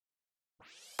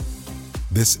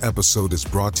This episode is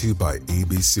brought to you by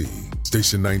ABC.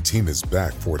 Station 19 is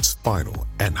back for its final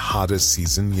and hottest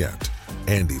season yet.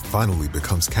 Andy finally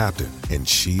becomes captain, and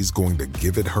she's going to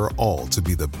give it her all to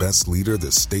be the best leader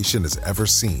the station has ever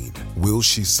seen. Will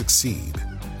she succeed?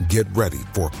 Get ready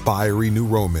for fiery new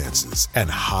romances and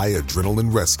high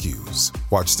adrenaline rescues.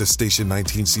 Watch the Station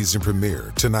 19 season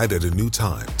premiere tonight at a new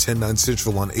time, 10/9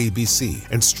 Central on ABC,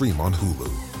 and stream on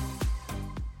Hulu.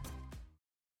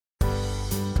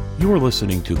 You are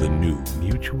listening to the new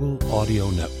Mutual Audio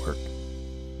Network.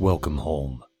 Welcome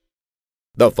home.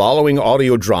 The following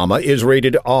audio drama is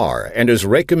rated R and is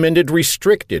recommended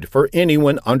restricted for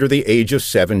anyone under the age of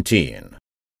 17.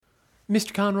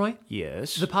 Mr. Conroy?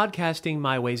 Yes? The Podcasting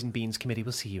My Ways and Beans Committee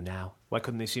will see you now. Why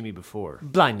couldn't they see me before?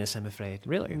 Blindness, I'm afraid.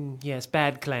 Really? Yes,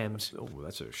 bad clams. Oh,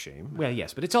 that's a shame. Well,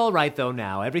 yes, but it's all right, though,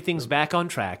 now. Everything's back on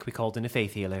track. We called in a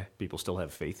faith healer. People still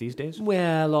have faith these days?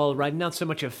 Well, all right. Not so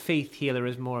much a faith healer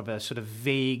as more of a sort of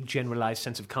vague, generalized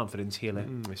sense of confidence healer.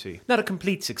 I see. Not a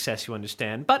complete success, you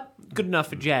understand, but good enough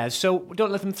for jazz. So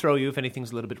don't let them throw you if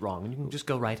anything's a little bit wrong. And you can just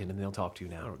go right in and they'll talk to you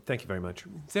now. Oh, thank you very much.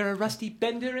 Is there a rusty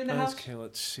bender in the house? Okay,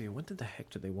 let's see. What the heck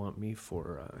do they want me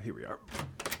for? Here we are.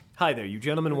 Hi there, you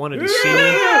gentlemen wanted to see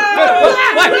me?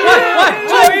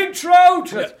 What? Intro!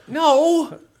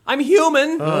 No, I'm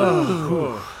human.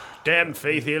 Damn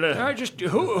faith healer.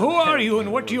 Who are you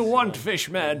and what do you want,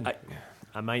 Fishman?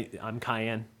 I'm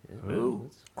Cayenne. Who?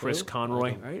 Chris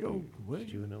Conroy. I don't... What?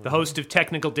 You know? The host of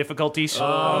Technical Difficulties.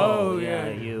 Oh, yeah,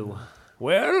 you.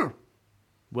 Well,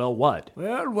 What?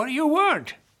 what do you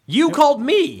want? You called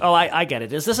me. Oh, I get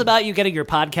it. Is this about you getting your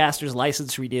podcaster's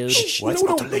license renewed? Well, it's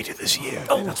not later this year.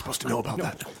 You're not supposed to know about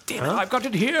that. Damn it. I've got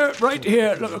it here, right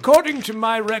here. Look, according to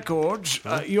my records,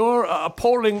 your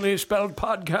appallingly spelled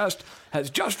podcast has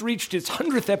just reached its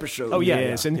 100th episode. Oh,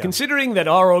 yes, and considering that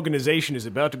our organization is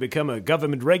about to become a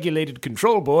government-regulated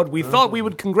control board, we thought we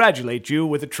would congratulate you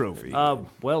with a trophy.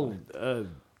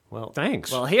 Well,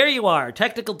 thanks. Well, here you are.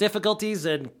 Technical Difficulties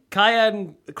and Kaya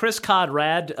and Chris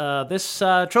Conrad. This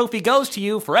trophy goes to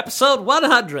you for episode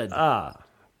 100.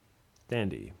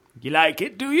 Dandy. You like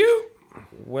it, do you?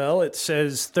 Well, it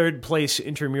says third place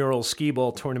intramural skee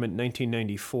ball tournament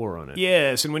 1994 on it.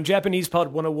 Yes, and when Japanese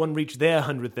Pod 101 reached their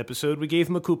 100th episode, we gave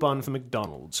them a coupon from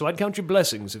McDonald's. So I'd count your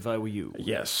blessings if I were you.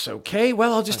 Yes, Okay,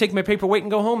 well, I'll just take my paperweight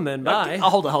and go home then. Bye.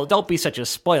 Hold on. Don't be such a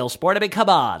spoil sport. I mean, come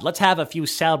on. Let's have a few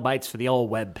sound bites for the old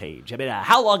web page. I mean,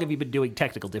 how long have you been doing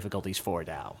Technical Difficulties for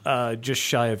now? Just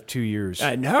shy of 2 years.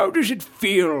 And how does it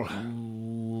feel?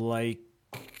 Like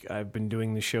I've been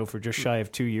doing the show for just shy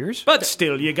of 2 years. But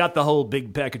still, you got the whole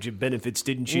big package of benefits,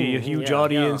 didn't you? A huge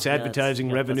audience,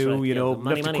 advertising revenue, right. you know, Money,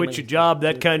 enough to money, quit money. your job,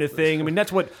 that kind of thing. I mean,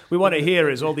 that's what we want to hear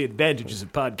is all the advantages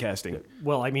of podcasting.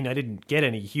 Well, I mean, I didn't get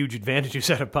any huge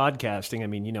advantages out of podcasting. I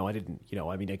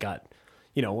mean, I got...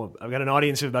 I've got an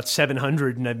audience of about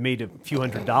 700, and I've made a few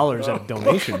 $100s out of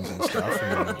donations and stuff.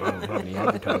 And I don't have any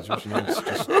advertisers. It's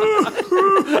just...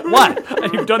 What?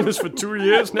 And you've done this for 2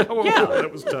 years now? Yeah. Well,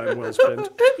 that was time well spent.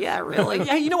 Yeah, really?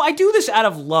 Yeah, I do this out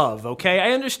of love, okay?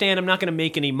 I understand I'm not going to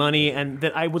make any money, and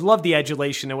that I would love the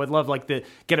adulation. I would love,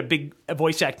 get a big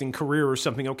voice acting career or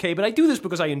something, okay? But I do this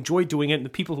because I enjoy doing it, and the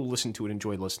people who listen to it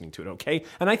enjoy listening to it, okay?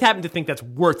 And I happen to think that's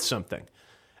worth something.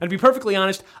 And to be perfectly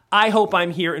honest, I hope I'm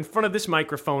here in front of this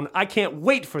microphone. I can't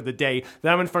wait for the day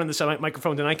that I'm in front of this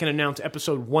microphone and I can announce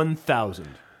episode 1000.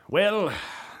 Well,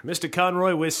 Mr.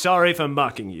 Conroy, we're sorry for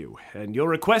mocking you, and your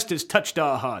request has touched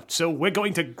our heart, so we're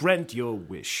going to grant your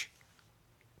wish.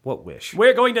 What wish?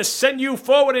 We're going to send you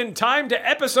forward in time to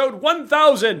episode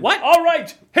 1000. What? All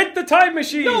right, hit the time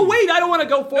machine. No, wait, I don't want to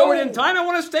go forward in time. I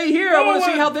want to stay here. I want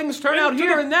to see how things turn out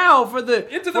here and now for the...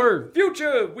 Into the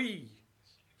future, we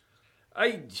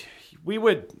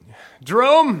would...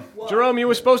 Jerome, you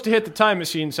were supposed to hit the time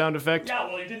machine sound effect. Yeah,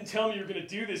 well, you didn't tell me you were going to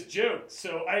do this joke,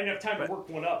 so I didn't have time to work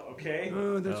one up, okay?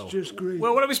 Oh, that's just great.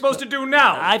 Well, what are we supposed to do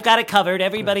now? I've got it covered.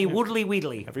 Everybody woodly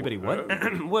weedly. Everybody what?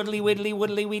 Woodly widdly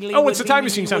woodly weedly. Oh, it's the time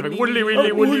machine sound effect. Woodly,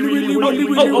 widdly, woodly, widdly,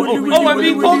 woodly, Oh, I'm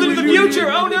being pulled into the future.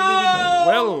 Oh, no!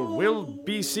 Well, we'll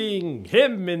be seeing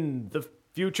him in the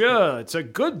future. It's a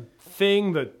good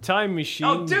thing the time machine...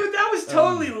 Oh, dude, that was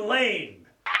totally lame.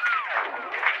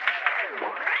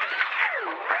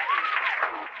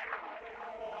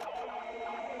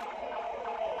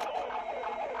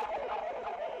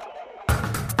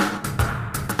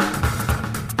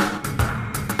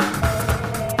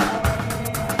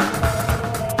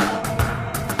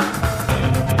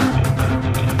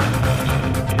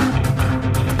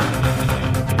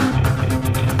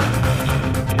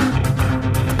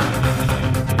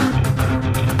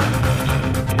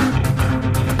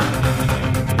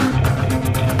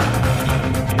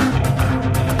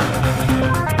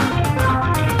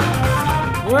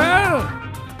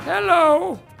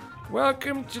 Hello.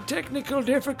 Welcome to Technical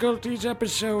Difficulties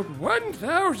episode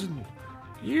 1000.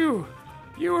 You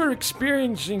are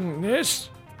experiencing this.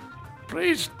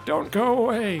 Please don't go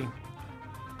away.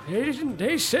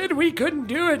 They said we couldn't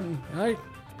do it, and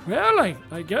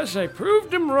I guess I proved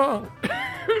them wrong.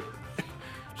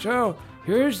 So,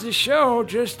 here's the show,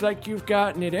 just like you've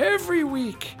gotten it every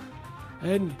week.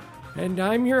 And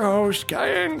I'm your host,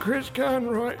 Kyan Chris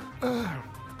Conroy.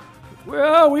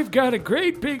 Well, we've got a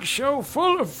great big show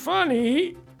full of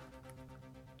funny.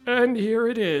 And here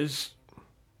it is.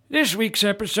 This week's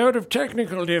episode of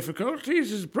Technical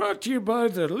Difficulties is brought to you by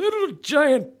the Little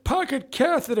Giant Pocket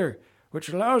Catheter, which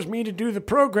allows me to do the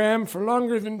program for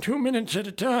longer than 2 minutes at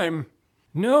a time.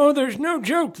 No, there's no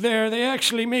joke there. They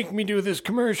actually make me do this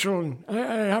commercial, and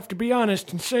I have to be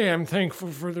honest and say I'm thankful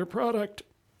for their product.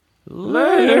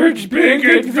 Leonard's Big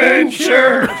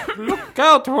Adventure! Look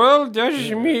out, world, there's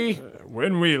me.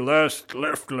 When we last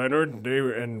left Leonard,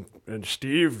 and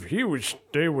Steve,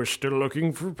 they were still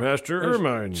looking for Pastor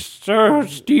Ermine. So,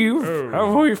 Steve,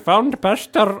 have we found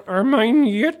Pastor Ermine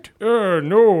yet?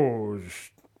 No,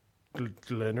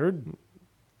 Leonard.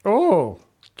 Oh,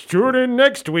 tune in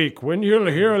next week when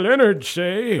you'll hear Leonard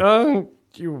say,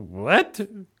 you what?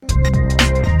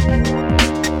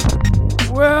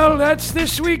 Well, that's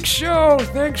this week's show.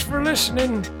 Thanks for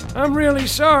listening. I'm really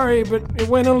sorry, but it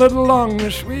went a little long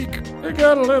this week. I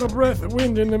got a little breath of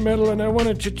wind in the middle and I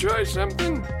wanted to try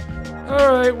something.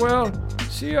 All right, well,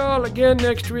 see y'all again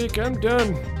next week. I'm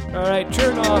done. All right,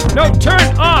 turn off. No, turn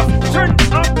off! Turn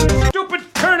off! Stupid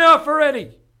turn off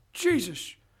already!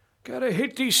 Jesus. Gotta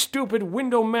hate these stupid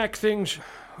window Mac things.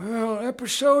 Well,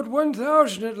 episode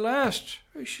 1000 at last.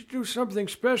 I should do something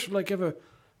special, like have a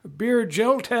beer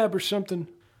gel tab or something.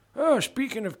 Oh,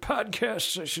 speaking of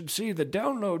podcasts, I should see the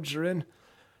downloads are in.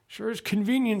 Sure is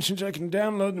convenient since I can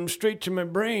download them straight to my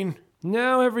brain.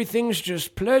 Now everything's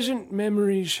just pleasant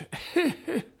memories.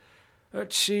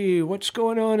 Let's see, what's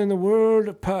going on in the world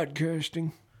of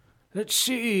podcasting? Let's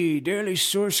see, daily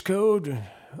source code.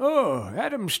 Oh,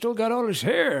 Adam's still got all his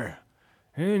hair.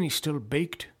 And he's still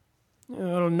baked.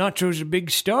 Well, Nacho's a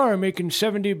big star, making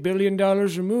 $70 billion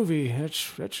a movie.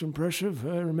 That's impressive.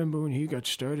 I remember when he got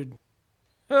started.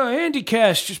 Oh,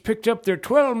 Andycast just picked up their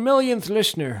 12 millionth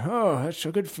listener. Oh, that's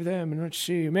so good for them. And let's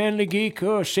see, Manly Geek,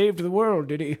 saved the world,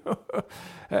 did he?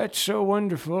 That's so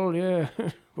wonderful, yeah.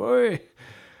 Boy.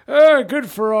 Oh, good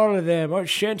for all of them. Oh,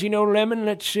 Shanty No Lemon,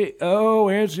 let's see. Oh,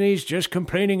 Anthony's just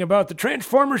complaining about the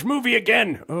Transformers movie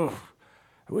again. Oh,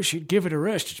 I wish he'd give it a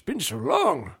rest. It's been so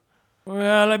long.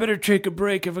 Well, I better take a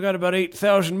break. I've got about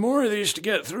 8,000 more of these to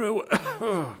get through.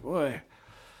 Oh, boy.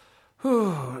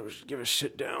 Oh, let's give a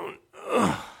sit down.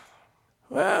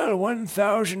 Well,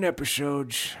 1,000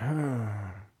 episodes.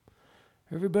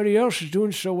 Everybody else is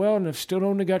doing so well, and I've still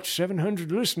only got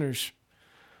 700 listeners.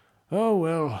 Oh,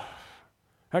 well,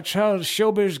 that's how the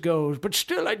showbiz goes. But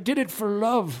still, I did it for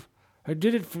love. I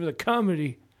did it for the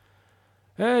comedy.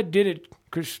 I did it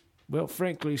because, well,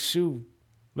 frankly, Sue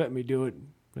let me do it.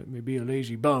 Let me be a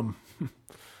lazy bum.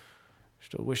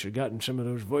 Still wish I'd gotten some of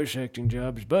those voice acting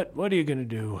jobs, but what are you going to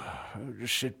do? I'll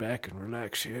just sit back and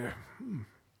relax here.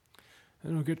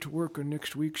 Then I'll get to work on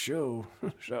next week's show,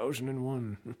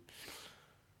 1001.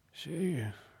 Say,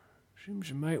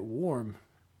 seems a mite warm.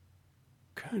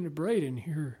 Kind of bright in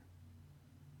here.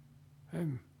 I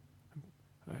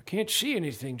can't see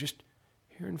anything, just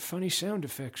hearing funny sound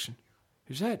effects. And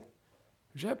is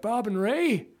that Bob and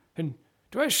Ray? And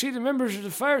do I see the members of the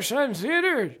Firesign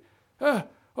Theater?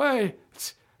 Why,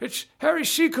 it's Harry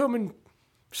Seacombe and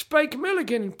Spike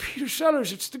Milligan and Peter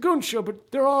Sellers. It's the Goon Show, but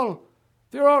they're all,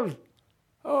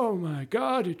 oh my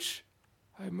God,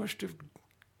 I must have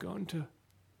gone to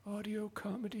audio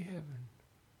comedy heaven.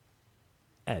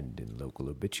 And in local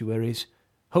obituaries,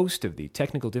 host of the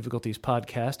Technical Difficulties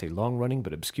podcast, a long-running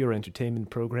but obscure entertainment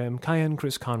program, Kyan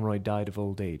Chris Conroy died of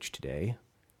old age today.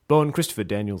 Born Christopher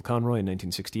Daniel Conroy in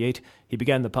 1968, he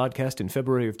began the podcast in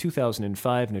February of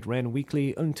 2005, and it ran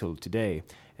weekly until today.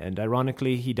 And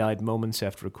ironically, he died moments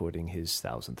after recording his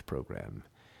 1,000th program.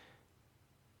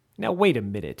 Now, wait a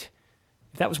minute.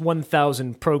 If that was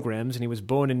 1,000 programs, and he was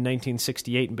born in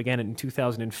 1968 and began it in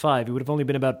 2005, he would have only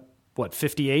been about,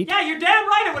 58? Yeah, you're damn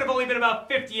right I would have only been about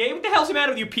 58. What the hell's the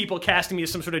matter with you people casting me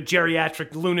as some sort of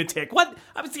geriatric lunatic? What?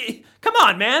 Come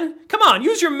on, man. Come on,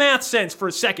 use your math sense for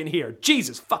a second here.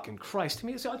 Jesus fucking Christ. I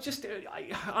mean, it's just,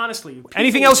 honestly.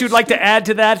 Anything else you'd like to add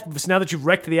to that, now that you've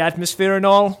wrecked the atmosphere and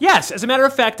all? Yes, as a matter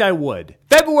of fact, I would.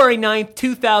 February 9th,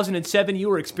 2007, you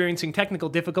were experiencing technical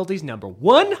difficulties number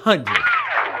 100.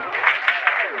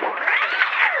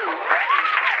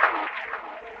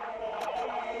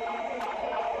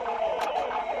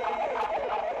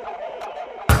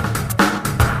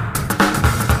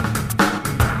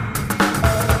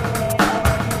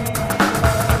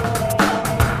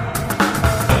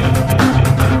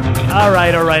 All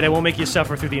right. I won't make you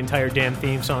suffer through the entire damn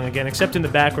theme song again, except in the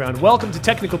background. Welcome to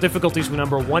Technical Difficulties with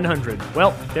number 100.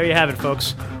 Well, there you have it,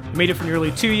 folks. We made it for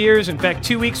nearly 2 years. In fact,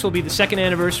 2 weeks will be the second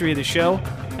anniversary of the show,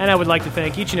 and I would like to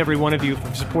thank each and every one of you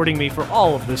for supporting me for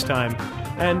all of this time.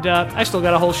 And I still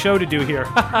got a whole show to do here.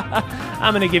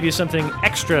 I'm going to give you something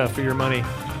extra for your money,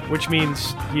 which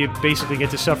means you basically get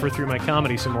to suffer through my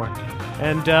comedy some more.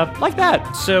 And like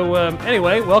that. So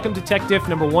anyway, welcome to Tech Diff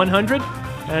number 100,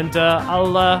 and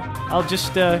I'll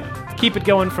just keep it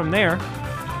going from there.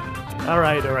 All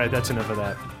right, that's enough of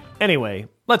that. Anyway,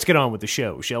 let's get on with the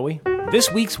show, shall we? This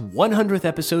week's 100th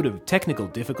episode of Technical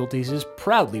Difficulties is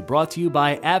proudly brought to you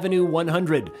by Avenue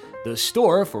 100, the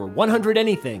store for 100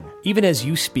 anything. Even as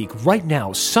you speak right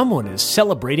now, someone is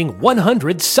celebrating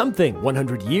 100 something.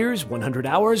 100 years, 100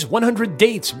 hours, 100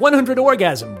 dates, 100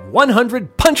 orgasm,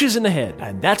 100 punches in the head.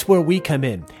 And that's where we come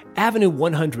in. Avenue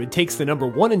 100 takes the number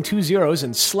 1 and 2 zeros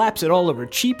and slaps it all over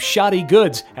cheap, shoddy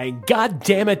goods, and god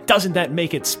damn it, doesn't that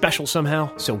make it special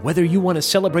somehow? So whether you want to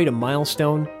celebrate a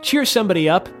milestone, cheer somebody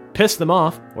up, piss them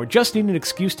off, or just need an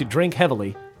excuse to drink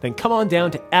heavily, then come on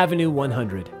down to Avenue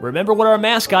 100. Remember what our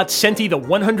mascot, Senti the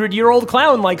 100-year-old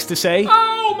clown, likes to say.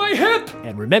 Ow, my hip!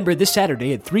 And remember, this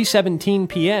Saturday at 3:17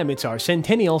 p.m., it's our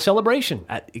centennial celebration.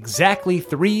 At exactly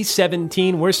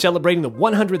 3:17, we're celebrating the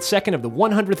 100th second of the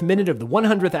 100th minute of the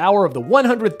 100th hour of the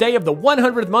 100th day of the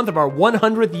 100th month of our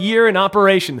 100th year in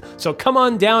operation. So come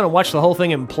on down and watch the whole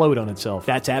thing implode on itself.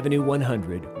 That's Avenue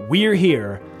 100. We're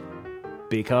here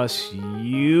because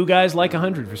you guys like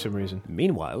 100 for some reason.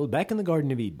 Meanwhile, back in the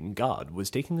Garden of Eden, God was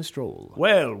taking a stroll.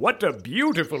 Well, what a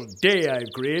beautiful day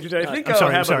I've created. I think I'll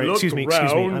have a look Excuse me.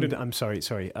 around. I'm sorry.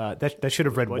 That should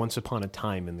have read Once Upon a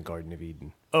Time in the Garden of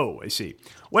Eden. Oh, I see.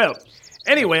 Well,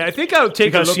 anyway, I think I'll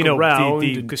take a look around.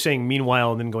 Because saying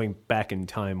meanwhile and then going back in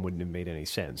time wouldn't have made any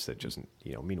sense. That doesn't,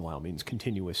 meanwhile means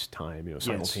continuous time,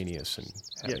 simultaneous and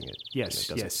having it.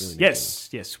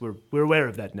 Yes. We're aware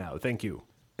of that now. Thank you.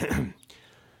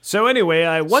 So anyway,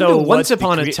 I wonder So what once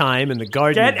upon a time in the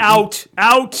Garden Get of Eden...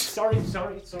 out! Sorry.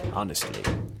 Honestly.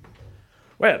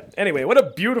 Well, anyway, what a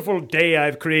beautiful day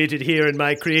I've created here in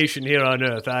my creation here on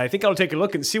Earth. I think I'll take a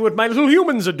look and see what my little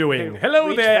humans are doing. Hello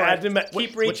reach there, for it. Adam.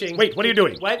 Keep reaching. Wait, what are you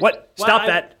doing? What? Stop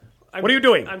that. What are you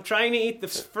doing? I'm trying to eat the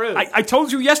fruit. I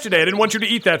told you yesterday I didn't want you to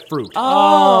eat that fruit.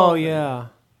 Oh, yeah.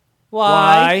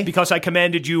 Why? Because I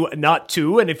commanded you not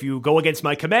to, and if you go against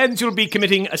my commands, you'll be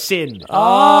committing a sin.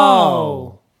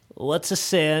 Oh. What's a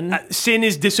sin? Sin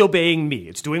is disobeying me.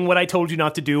 It's doing what I told you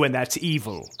not to do, and that's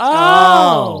evil.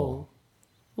 Oh.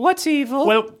 What's evil?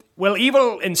 Well,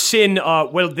 evil and sin are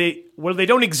they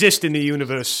don't exist in the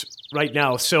universe right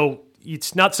now. So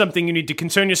it's not something you need to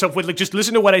concern yourself with. Like, just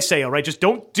listen to what I say, all right? Just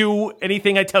don't do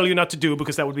anything I tell you not to do,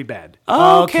 because that would be bad.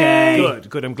 Okay.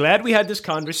 Good. I'm glad we had this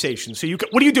conversation. So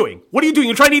what are you doing?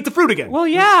 You're trying to eat the fruit again. Well,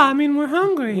 yeah, we're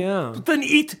hungry. Yeah. Then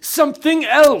eat something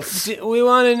else. We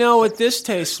want to know what this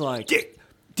tastes like.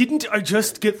 Didn't I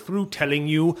just get through telling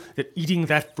you that eating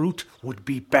that fruit would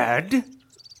be bad?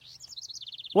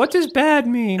 What does bad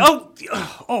mean?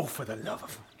 Oh, for the love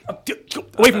of...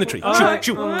 Away from the tree.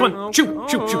 Shoot. Come on.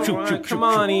 Shoot. Come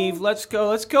on, Eve. Let's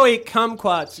go eat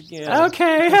kumquats again.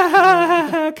 Okay.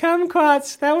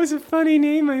 Kumquats. That was a funny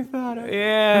name, I thought.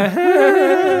 Yeah.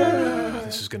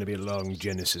 This is going to be a long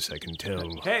Genesis, I can tell.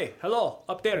 Hey, hello,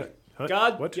 up there. Huh?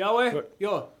 God, What? Yahweh, What?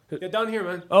 you're down here,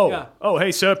 man. Oh,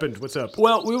 hey, serpent, what's up?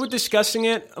 Well, we were discussing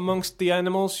it amongst the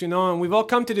animals, and we've all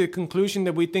come to the conclusion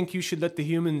that we think you should let the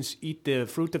humans eat the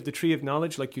fruit of the tree of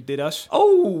knowledge like you did us.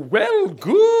 Oh, well,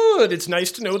 good. It's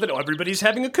nice to know that everybody's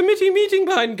having a committee meeting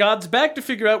behind God's back to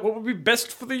figure out what would be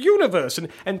best for the universe.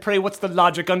 And pray, what's the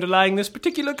logic underlying this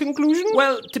particular conclusion?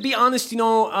 Well, to be honest,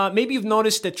 maybe you've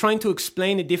noticed that trying to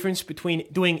explain the difference between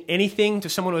doing anything to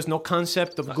someone who has no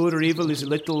concept of good or evil is a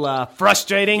little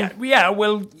frustrating.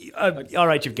 All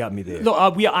right, you've got me there. Look,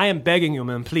 I am begging you,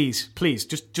 man. Please,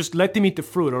 just let them eat the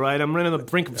fruit, all right? I'm running on the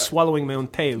brink of swallowing my own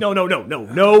tail. No.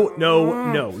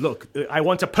 Look, I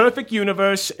want a perfect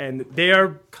universe, and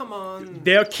they're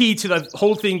key to the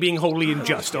whole thing being holy and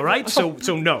just, all right? So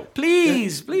no.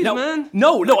 Please, no, man.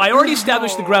 No, I already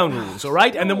established the ground rules, all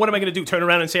right? And then what am I going to do? Turn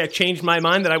around and say I changed my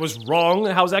mind, that I was wrong?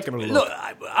 How's that going to look? Look,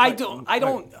 I don't.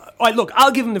 All right, look, I'll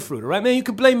give him the fruit, all right, man? You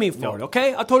can blame me for it,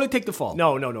 okay? I'll totally take the fall.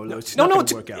 No. It's not going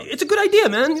to work out. It's a good idea,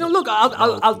 man. Look,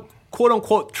 I'll quote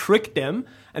unquote trick them,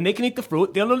 and they can eat the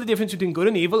fruit. They'll know the difference between good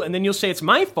and evil, and then you'll say it's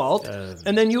my fault,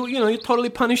 and then you totally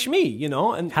punish me,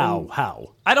 And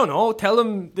How? I don't know. Tell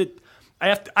them that I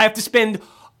have to spend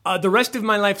the rest of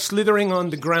my life slithering on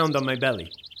the ground on my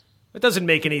belly. It doesn't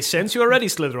make any sense. You already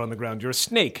slither on the ground. You're a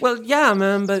snake. Well, yeah,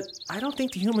 man, but I don't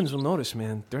think the humans will notice,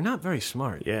 man. They're not very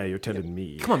smart. Yeah, you're telling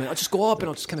me. Come on, man. I'll just go up and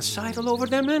I'll just kind of sidle over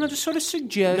them, man. I'll just sort of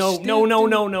suggest. No.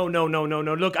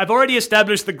 Look, I've already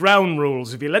established the ground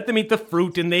rules. If you let them eat the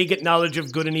fruit and they get knowledge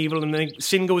of good and evil and then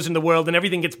sin goes in the world and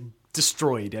everything gets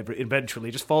destroyed eventually.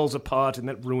 It just falls apart and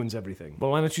that ruins everything.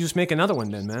 Well, why don't you just make another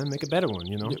one then, man? Make a better one,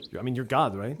 I mean, you're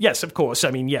God, right? Yes, of course.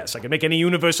 I mean, yes. I can make any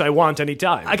universe I want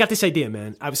anytime. I got this idea,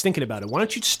 man. I was thinking about it. Why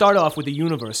don't you start off with a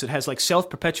universe that has like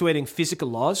self-perpetuating physical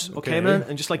laws, okay, man?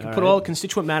 And just like you put all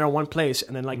constituent matter in one place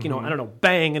and then like, I don't know,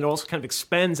 bang, and it also kind of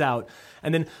expands out.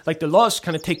 And then like the laws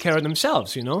kind of take care of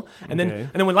themselves, And then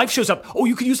when life shows up,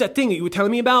 you could use that thing that you were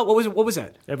telling me about. What was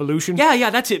that? Evolution? Yeah,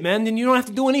 that's it, man. Then you don't have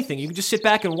to do anything. You can just sit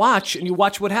back and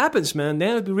watch what happens, man.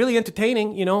 Then it'd be really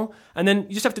entertaining, And then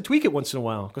you just have to tweak it once in a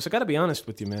while. Because I got to be honest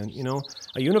with you, man.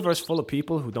 A universe full of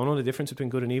people who don't know the difference between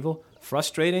good and evil,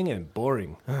 frustrating and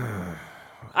boring.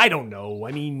 I don't know.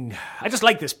 I mean, I just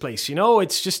like this place,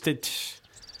 It's just that...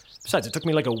 Besides, it took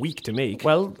me like a week to make.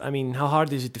 Well, I mean, how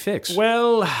hard is it to fix?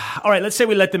 Well, all right, let's say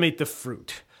we let them eat the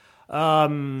fruit.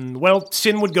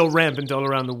 Sin would go rampant all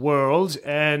around the world,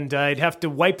 and I'd have to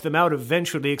wipe them out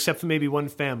eventually, except for maybe one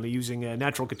family using a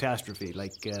natural catastrophe,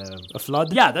 like a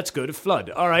flood? Yeah, that's good, a flood.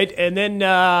 All right, and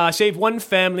then save one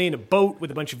family in a boat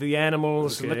with a bunch of the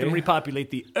animals, and let them repopulate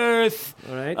the earth.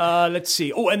 All right. Let's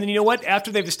see. Oh, and then you know what?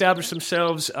 After they've established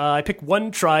themselves, I pick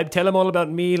one tribe, tell them all about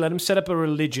me, let them set up a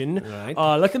religion, right.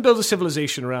 Let them build a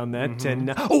civilization around that,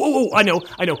 and I know.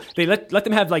 They let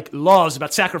them have like laws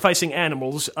about sacrificing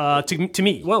animals. To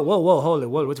me. Whoa, hold it.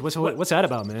 What's that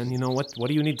about, man? What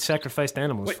do you need sacrificed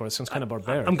animals for? It sounds kind of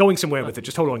barbaric. I'm going somewhere with it.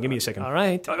 Just hold on. Give me a second. All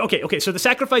right. Okay. So the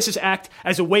sacrifices act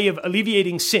as a way of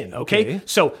alleviating sin, okay?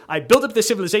 So I build up the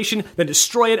civilization, then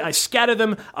destroy it. I scatter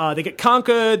them. They get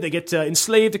conquered. They get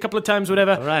enslaved a couple of times,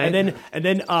 whatever. All right. And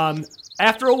then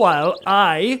after a while,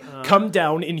 I come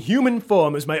down in human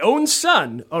form as my own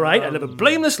son, all right? I live a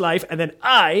blameless life, and then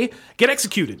I get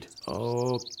executed.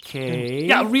 Okay.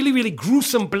 Yeah, really, really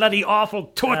gruesome, bloody,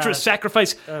 awful, torturous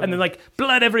sacrifice, and then like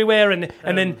blood everywhere, and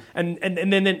then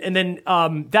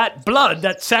that blood,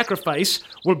 that sacrifice,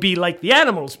 will be like the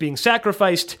animals being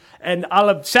sacrificed, and I'll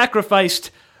have sacrificed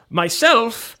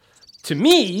myself to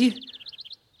me,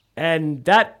 and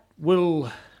that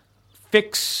will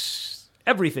fix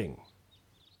everything.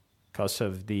 Because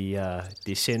of the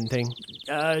sin thing?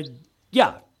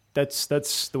 Yeah, that's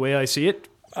the way I see it.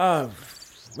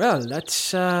 Well,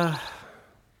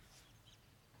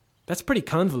 that's pretty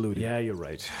convoluted. Yeah, you're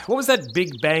right. What was that Big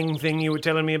Bang thing you were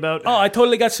telling me about? Oh, I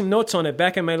totally got some notes on it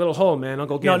back in my little hole, man. I'll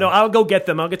go get them. No, I'll go get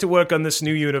them. I'll get to work on this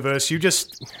new universe.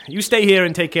 You stay here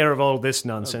and take care of all this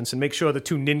nonsense and make sure the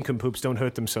two nincompoops don't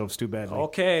hurt themselves too badly.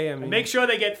 Okay, I mean... And make sure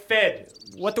they get fed.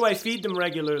 What do I feed them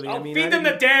regularly? Feed them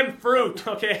the damn fruit,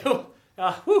 okay?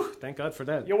 Thank God for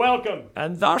that. You're welcome.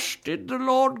 And thus did the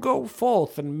Lord go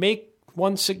forth and make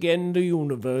once again the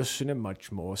universe in a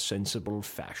much more sensible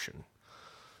fashion.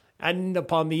 And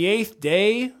upon the 8th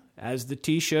day, as the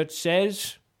T-shirt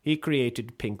says, he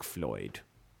created Pink Floyd.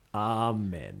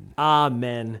 Amen.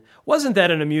 Amen. Wasn't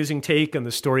that an amusing take on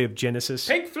the story of Genesis?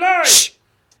 Pink Floyd! Shh!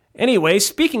 Anyway,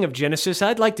 speaking of Genesis,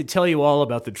 I'd like to tell you all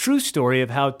about the true story of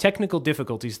how Technical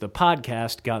Difficulties, the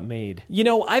podcast, got made.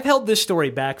 I've held this story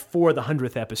back for the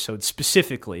 100th episode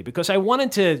specifically because I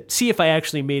wanted to see if I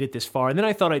actually made it this far, and then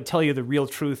I thought I'd tell you the real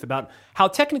truth about how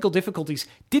Technical Difficulties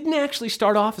didn't actually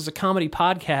start off as a comedy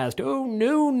podcast. Oh,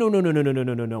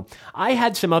 no. I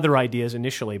had some other ideas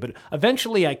initially, but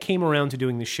eventually I came around to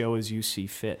doing the show as you see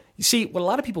fit. You see, what a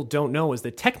lot of people don't know is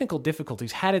that Technical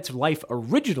Difficulties had its life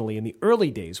originally in the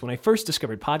early days when I first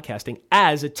discovered podcasting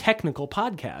as a technical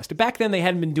podcast. Back then, they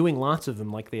hadn't been doing lots of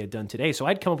them like they had done today, so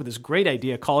I'd come up with this great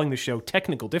idea calling the show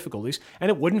Technical Difficulties,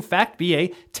 and it would in fact be a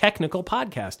technical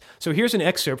podcast. So here's an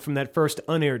excerpt from that first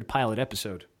unaired pilot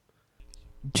episode.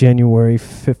 January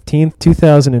 15th,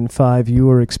 2005, you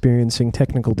are experiencing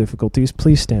technical difficulties.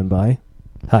 Please stand by.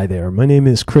 Hi there, my name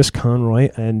is Chris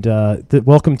Conroy, and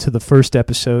welcome to the first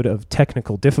episode of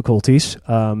Technical Difficulties,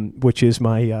 which is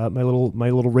my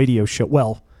little radio show.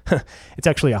 Well, it's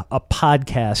actually a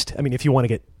podcast. I mean, if you want to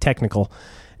get technical.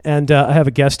 And I have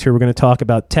a guest here. We're going to talk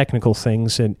about technical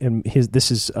things, and this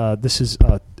is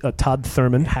Todd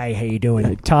Thurman. Hi, how you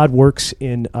doing? Todd works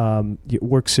in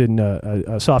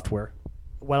software.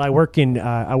 Well, I work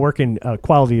in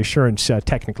quality assurance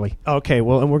technically. Okay,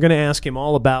 well, and we're going to ask him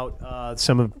all about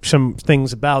some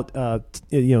things about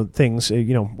things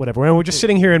whatever. And we're just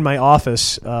sitting here in my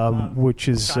office, which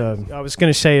is I was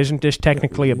going to say, isn't this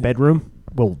technically a bedroom?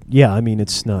 Well, yeah. I mean,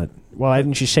 it's not. Why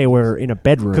didn't you say we're in a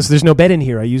bedroom? Because there's no bed in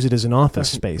here. I use it as an office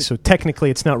space. So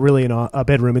technically, it's not really a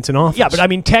bedroom. It's an office. Yeah, but I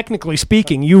mean, technically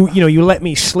speaking, you let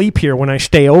me sleep here when I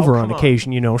stay over on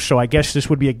occasion, So I guess this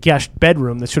would be a guest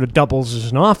bedroom that sort of doubles as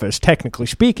an office, technically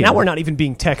speaking. Now we're not even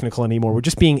being technical anymore. We're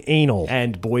just being anal.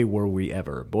 And boy, were we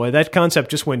ever. Boy, that concept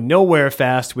just went nowhere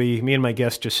fast. Me and my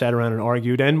guest just sat around and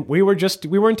argued, and we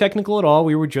weren't technical at all.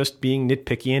 We were just being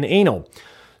nitpicky and anal.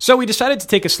 So we decided to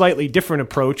take a slightly different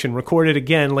approach and record it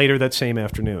again later that same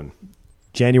afternoon.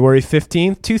 January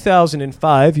 15th,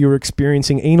 2005, you were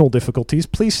experiencing anal difficulties.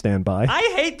 Please stand by. I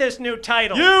hate this new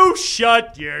title. You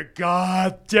shut your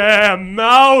goddamn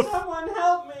mouth! Someone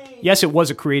help me! Yes, it was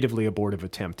a creatively abortive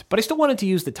attempt, but I still wanted to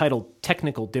use the title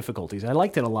Technical Difficulties. I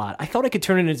liked it a lot. I thought I could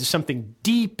turn it into something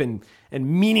deep and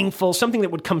meaningful, something that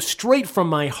would come straight from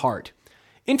my heart.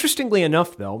 Interestingly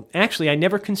enough, though, actually I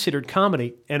never considered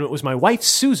comedy, and it was my wife,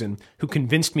 Susan, who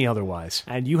convinced me otherwise.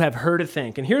 And you have her to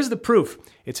thank. And here's the proof.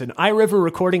 It's an iRiver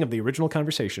recording of the original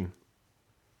conversation.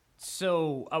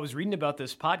 So I was reading about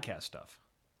this podcast stuff,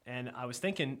 and I was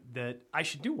thinking that I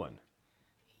should do one.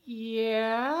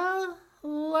 Yeah?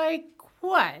 Like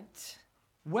what?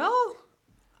 Well,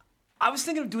 I was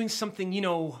thinking of doing something,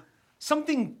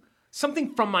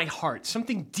 something from my heart,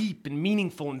 something deep and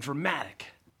meaningful and dramatic.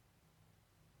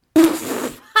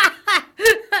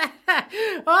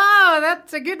 Oh,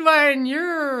 that's a good one.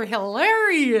 You're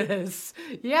hilarious.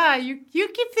 Yeah, you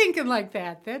keep thinking like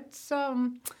that. That's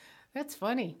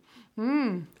funny.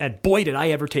 And boy, did I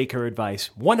ever take her advice.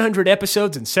 100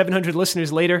 episodes and 700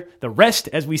 listeners later, the rest,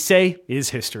 as we say, is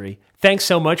history. Thanks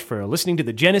so much for listening to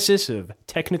the genesis of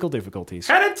Technical Difficulties.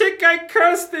 Heretic, I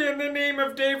curse thee in the name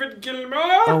of David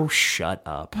Gilmour. Oh, shut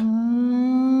up.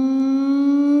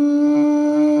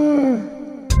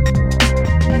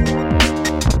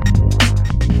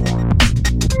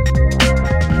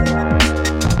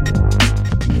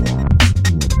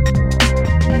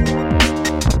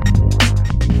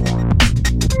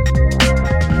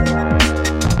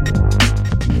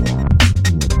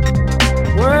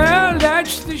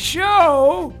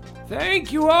 Show.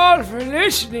 Thank you all for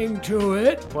listening to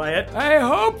it. Quiet. I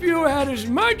hope you had as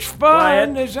much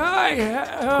fun as I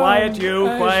had.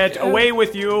 Quiet. Away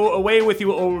with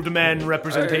you, old man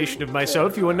representation of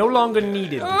myself. You are no longer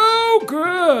needed. Oh,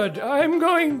 good. I'm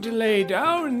going to lay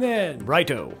down then.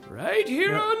 Righto. Right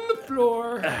here on the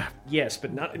floor. Yes,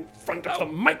 but not in front of the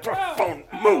microphone.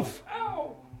 Move.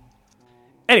 Ow.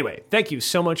 Anyway, thank you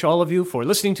so much, all of you, for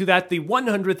listening to the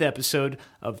 100th episode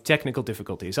of Technical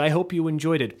Difficulties. I hope you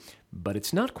enjoyed it, but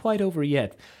it's not quite over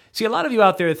yet. See, a lot of you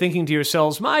out there are thinking to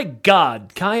yourselves, my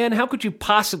God, Kyan, how could you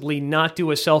possibly not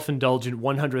do a self-indulgent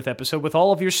 100th episode with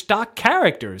all of your stock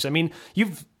characters? I mean,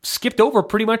 you've skipped over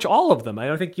pretty much all of them. I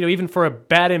don't think, even for a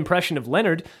bad impression of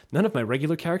Leonard, none of my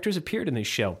regular characters appeared in this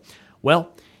show.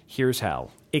 Well, here's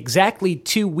how. Exactly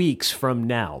 2 weeks from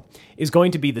now is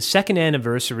going to be the second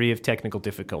anniversary of Technical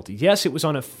Difficulties. Yes, it was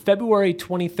on a February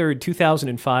 23rd,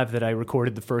 2005 that I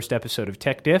recorded the first episode of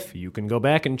Tech Diff. You can go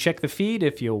back and check the feed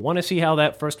if you want to see how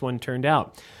that first one turned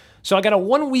out. So I got a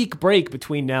 1 week break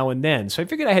between now and then. So I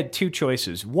figured I had two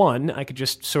choices. One, I could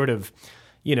just sort of,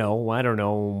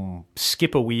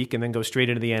 skip a week and then go straight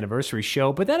into the anniversary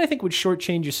show. But that I think would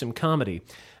shortchange you some comedy.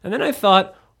 And then I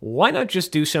thought, why not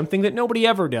just do something that nobody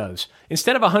ever does?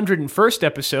 Instead of a 101st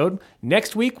episode,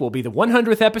 next week will be the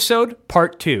 100th episode,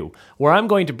 part 2, where I'm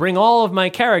going to bring all of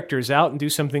my characters out and do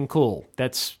something cool.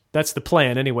 That's the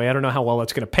plan anyway. I don't know how well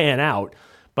it's going to pan out,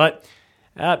 but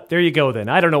there you go then.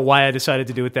 I don't know why I decided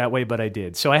to do it that way, but I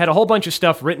did. So I had a whole bunch of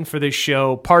stuff written for this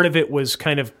show. Part of it was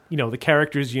kind of, the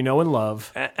characters you know and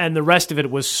love, and the rest of it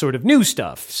was sort of new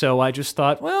stuff. So I just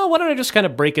thought, well, why don't I just kind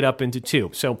of break it up into two?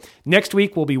 So next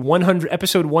week will be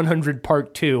episode 100,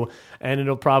 part 2, and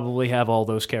it'll probably have all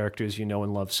those characters you know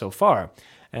and love so far.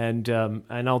 And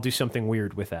I'll do something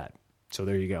weird with that. So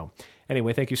there you go.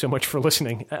 Anyway, thank you so much for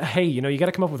listening. Hey, you got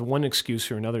to come up with one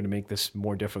excuse or another to make this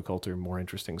more difficult or more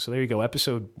interesting. So there you go,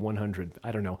 episode 100.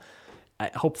 I don't know. I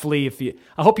hope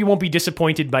you won't be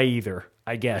disappointed by either,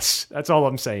 I guess. That's all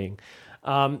I'm saying.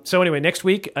 So anyway, next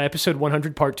week, episode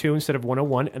 100, part 2 instead of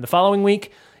 101. And the following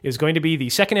week is going to be the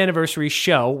second anniversary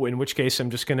show, in which case I'm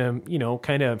just going to,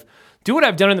 kind of do what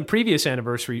I've done in the previous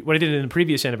anniversary, what I did in the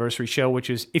previous anniversary show, which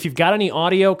is if you've got any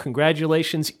audio,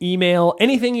 congratulations, email,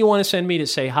 anything you want to send me to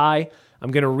say hi,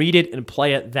 I'm going to read it and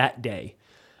play it that day.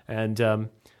 And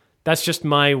that's just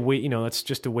my way, that's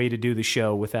just a way to do the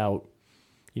show without,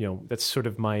 that's sort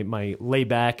of my lay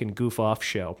back and goof off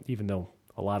show, even though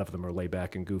a lot of them are lay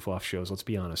back and goof off shows, let's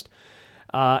be honest.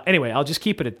 Anyway, I'll just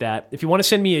keep it at that. If you want to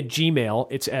send me a Gmail,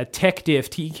 it's at techdiff,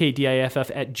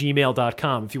 TKDIFF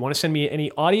 @gmail.com. If you want to send me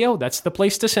any audio, that's the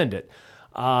place to send it.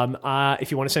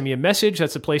 If you want to send me a message,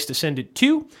 that's the place to send it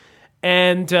to.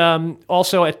 And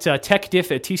also at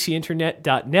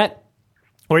techdiff@tcinternet.net,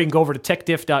 or you can go over to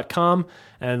techdiff.com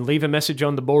and leave a message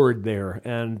on the board there.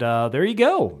 And there you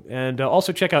go. And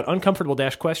also check out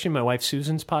Uncomfortable-Question, my wife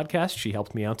Susan's podcast. She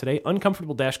helped me out today.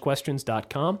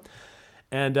 Uncomfortable-questions.com.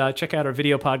 And check out our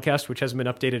video podcast, which hasn't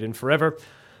been updated in forever.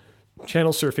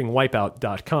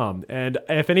 channelsurfingwipeout.com. And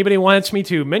if anybody wants me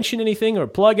to mention anything or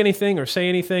plug anything or say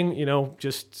anything,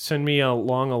 just send me a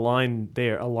line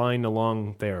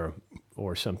along there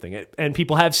or something. And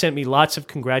people have sent me lots of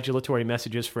congratulatory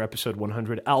messages for episode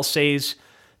 100. Al says,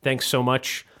 thanks so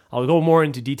much. I'll go more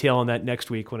into detail on that next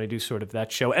week when I do sort of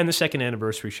that show and the second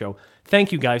anniversary show.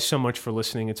 Thank you guys so much for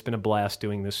listening. It's been a blast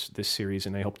doing this series,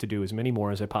 and I hope to do as many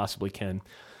more as I possibly can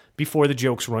before the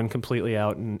jokes run completely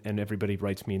out and everybody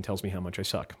writes me and tells me how much I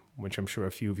suck, which I'm sure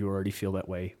a few of you already feel that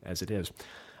way as it is.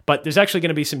 But there's actually going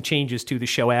to be some changes to the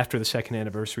show after the second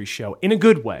anniversary show in a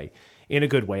good way.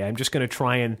 I'm just going to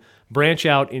try and branch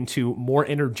out into more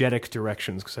energetic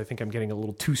directions because I think I'm getting a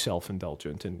little too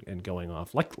self-indulgent and going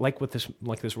off, like with this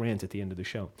rant at the end of the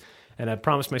show. And I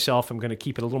promised myself I'm going to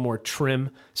keep it a little more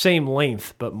trim, same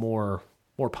length, but more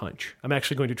punch. I'm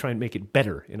actually going to try and make it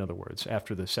better, in other words,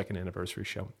 after the second anniversary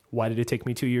show. Why did it take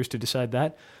me 2 years to decide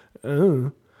that?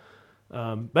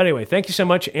 But anyway, thank you so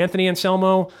much, Anthony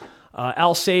Anselmo,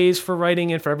 Al Says for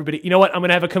writing in, for everybody. You know what? I'm going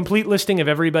to have a complete listing of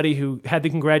everybody who had the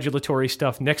congratulatory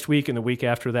stuff next week and the week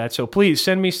after that. So please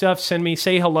send me stuff,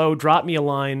 say hello, drop me a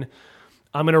line.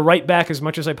 I'm going to write back as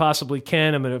much as I possibly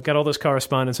can. I've got all this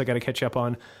correspondence I got to catch up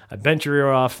on. I bent your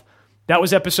ear off. That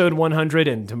was episode 100,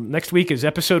 and next week is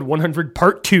episode 100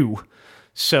 part 2.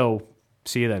 So,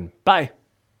 see you then. Bye.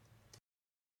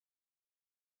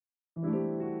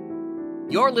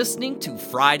 You're listening to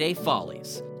Friday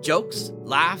Follies. Jokes,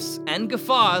 laughs, and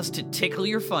guffaws to tickle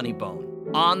your funny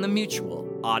bone on the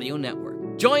Mutual Audio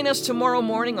Network. Join us tomorrow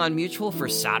morning on Mutual for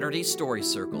Saturday Story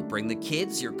Circle. Bring the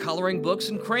kids, your coloring books,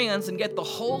 and crayons, and get the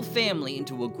whole family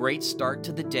into a great start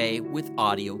to the day with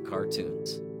audio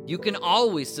cartoons. You can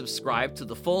always subscribe to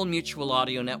the full Mutual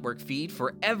Audio Network feed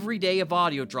for every day of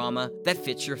audio drama that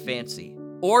fits your fancy.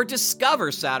 Or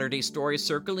discover Saturday Story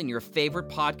Circle in your favorite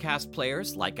podcast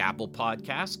players like Apple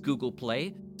Podcasts, Google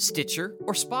Play, Stitcher,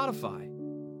 or Spotify.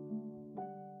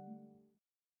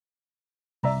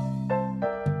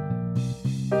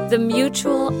 The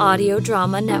Mutual Audio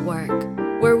Drama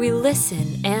Network, where we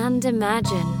listen and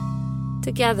imagine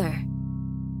together.